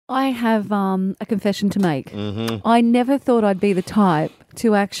I have a confession to make. Mm-hmm. I never thought I'd be the type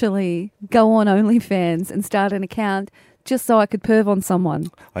to actually go on OnlyFans and start an account just so I could perv on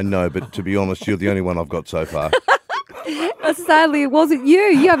someone. I know, but to be honest, you're the only one I've got so far. Sadly, it wasn't you.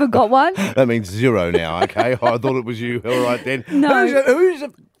 You haven't got one. That means 0 now, okay? I thought it was you. All right, then. No. Whose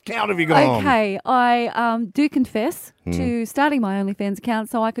account have you got on? Okay, I do confess to starting my OnlyFans account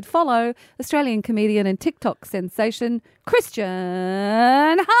so I could follow Australian comedian and TikTok sensation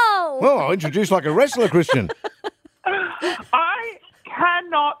Christian Hull. Oh, introduced like a wrestler, Christian. I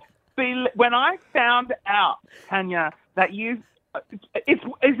cannot be. When I found out, Tanya, that you, is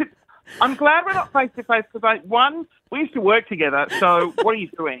it? I'm glad we're not face to face because one, we used to work together. So what are you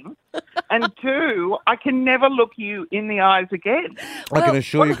doing? And two, I can never look you in the eyes again. I can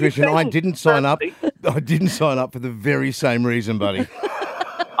assure you, what are you Christian, I saying, didn't sign up. firstly? I didn't sign up for the very same reason, buddy.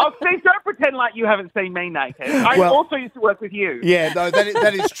 Oh, Steve, don't pretend like you haven't seen me naked. I Well- also used to work with you. Yeah, no,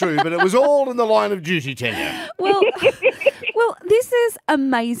 that is true, but it was all in the line of duty, Tanya. Well, this is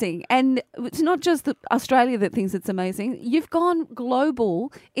amazing. And it's not just Australia that thinks it's amazing. You've gone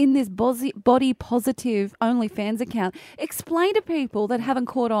global in this body positive OnlyFans account. Explain to people that haven't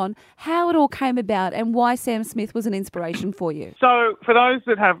caught on how it all came about and why Sam Smith was an inspiration for you. So for those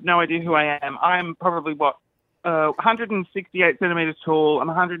that have no idea who I am probably 168 centimetres tall. I'm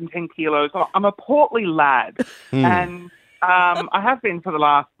 110 kilos. I'm a portly lad. And I have been for the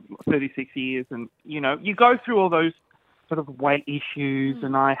last 36 years. And, you know, you go through all those sort of weight issues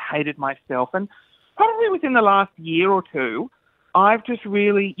and I hated myself. And probably within the last year or two, I've just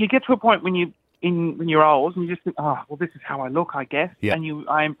really, you get to a point when you're old and you just think, oh, well, this is how I look, I guess. Yeah. And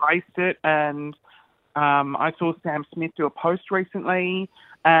I embraced it. And I saw Sam Smith do a post recently,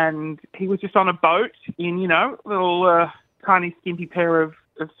 and he was just on a boat in, you know, a little tiny skimpy pair of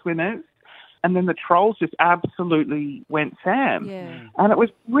swimmers. And then the trolls just absolutely went Sam. Yeah. And it was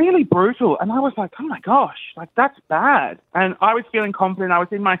really brutal. And I was like, oh, my gosh, like, that's bad. And I was feeling confident. I was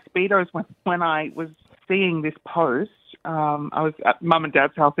in my Speedos when I was seeing this post. I was at Mum and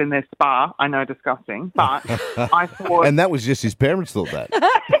Dad's house in their spa. I know, disgusting. But I thought... And that was just his parents thought that.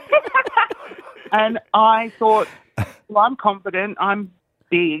 And I thought, well, I'm confident. I'm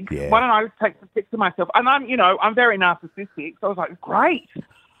big. Yeah. Why don't I just take some pics of myself? And I'm very narcissistic. So I was like, great.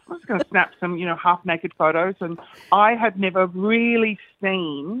 I'm just going to snap some, half-naked photos. And I had never really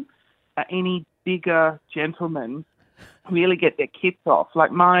seen any bigger gentlemen really get their kits off.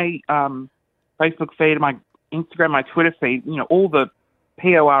 Like my Facebook feed, my Instagram, my Twitter feed, all the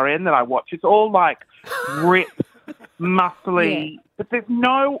PORN that I watch, it's all like ripped, muscly. Yeah. But there's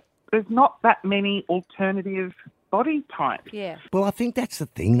not that many alternative body types. Yeah. Well, I think that's the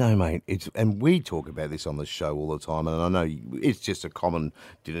thing, though, mate. And we talk about this on the show all the time, and I know it's just a common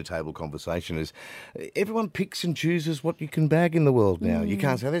dinner table conversation, is everyone picks and chooses what you can bag in the world now. You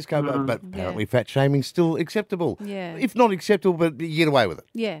can't say, let's go, but apparently fat shaming's still acceptable. Yeah. If not acceptable, but you get away with it.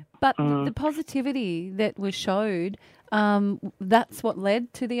 Yeah. But the positivity that was showed, that's what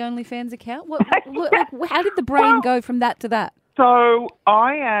led to the OnlyFans account? How did the brain go from that to that? So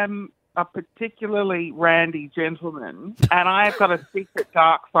I am a particularly randy gentleman, and I've got a secret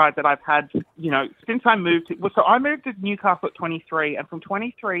dark side that I've had, since I moved to... Well, so I moved to Newcastle at 23, and from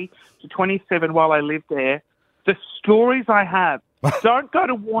 23 to 27 while I lived there, the stories I have... Don't go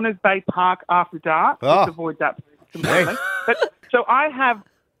to Warners Bay Park after dark. Just avoid that completely. But so I have...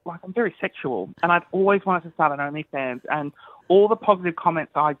 I'm very sexual, and I've always wanted to start an OnlyFans, and all the positive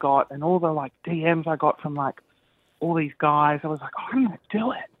comments I got and all the, DMs I got from, all these guys, I was like, I'm going to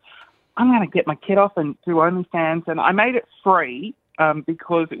do it. I'm going to get my kid off and do OnlyFans. And I made it free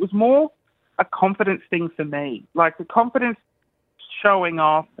because it was more a confidence thing for me. Like the confidence showing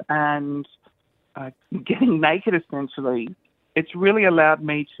off and getting naked, essentially, it's really allowed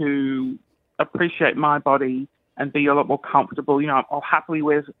me to appreciate my body and be a lot more comfortable. I'll happily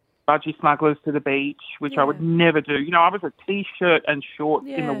wear budgie smugglers to the beach, which I would never do. I was a T-shirt and shorts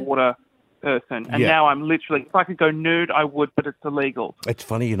in the water person, and now I'm literally, if I could go nude, I would, but it's illegal. It's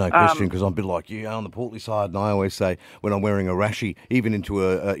funny, Christian, because I'm a bit like you on the portly side, and I always say when I'm wearing a rashie, even into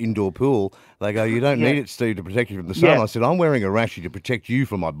a indoor pool, they go, you don't need it, Steve, to protect you from the sun. I said, I'm wearing a rashie to protect you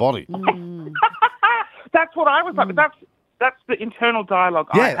from my body. That's what I was like, but that's the internal dialogue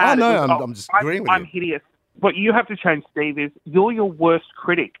I had. I know, I'm just agreeing with you. I'm hideous. What you have to change, Steve, is you're your worst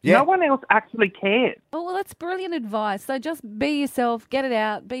critic. Yeah. No one else actually cares. Well, that's brilliant advice. So just be yourself, get it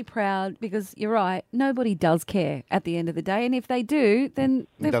out, be proud, because you're right, nobody does care at the end of the day. And if they do, then...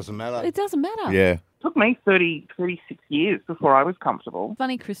 It doesn't matter. It doesn't matter. Yeah. It took me 36 years before I was comfortable.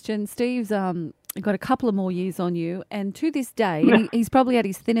 Funny, Christian, Steve's You've got a couple of more years on you, and to this day, and he's probably at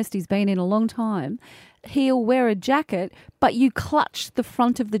his thinnest he's been in a long time. He'll wear a jacket, but you clutch the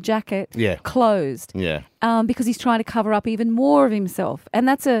front of the jacket closed. Yeah. Because he's trying to cover up even more of himself. And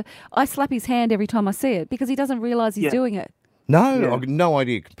I slap his hand every time I see it because he doesn't realise he's doing it. No, I've got no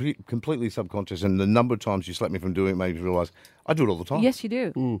idea. Completely subconscious. And the number of times you slapped me from doing it made me realise I do it all the time. Yes, you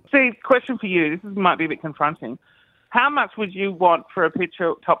do. Steve, question for you. Might be a bit confronting. How much would you want for a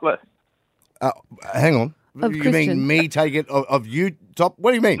picture topless? Hang on. Of you Christian. mean me take it of you top?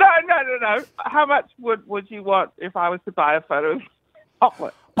 What do you mean? No. How much would you want if I was to buy a photo of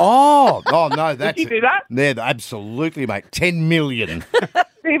topless? Oh, no, that's... Would you do that? Yeah, absolutely, mate. 10 million.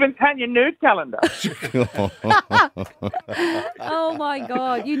 Even Tanya nude calendar. Oh my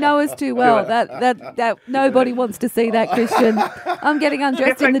God, you know us too well. That nobody wants to see that, Christian. I'm getting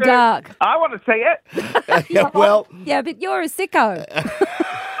undressed Yes, in I the do. dark. I want to see it. Yeah, well... Yeah, but you're a sicko.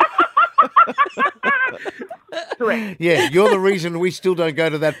 Correct. Yeah, you're the reason we still don't go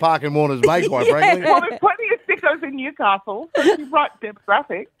to that park in Warner's Bay, quite frankly. Well, there's plenty of sickos in Newcastle, so you're right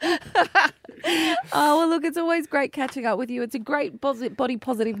demographic. Oh, well, look, it's always great catching up with you. It's a great body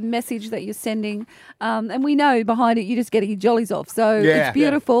positive message that you're sending. And we know behind it you're just getting your jollies off. So it's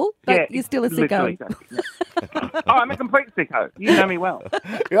beautiful, but you're still a sicko. Oh, I'm a complete sicko. You know me well.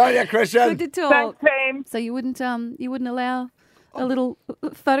 Yeah, Christian. Good to talk. Thanks, team. So you wouldn't allow a little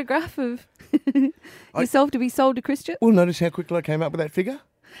photograph of yourself to be sold to Christian? Well, notice how quickly I came up with that figure?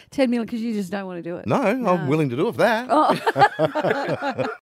 10 million because you just don't want to do it. No, I'm willing to do it for that. Oh.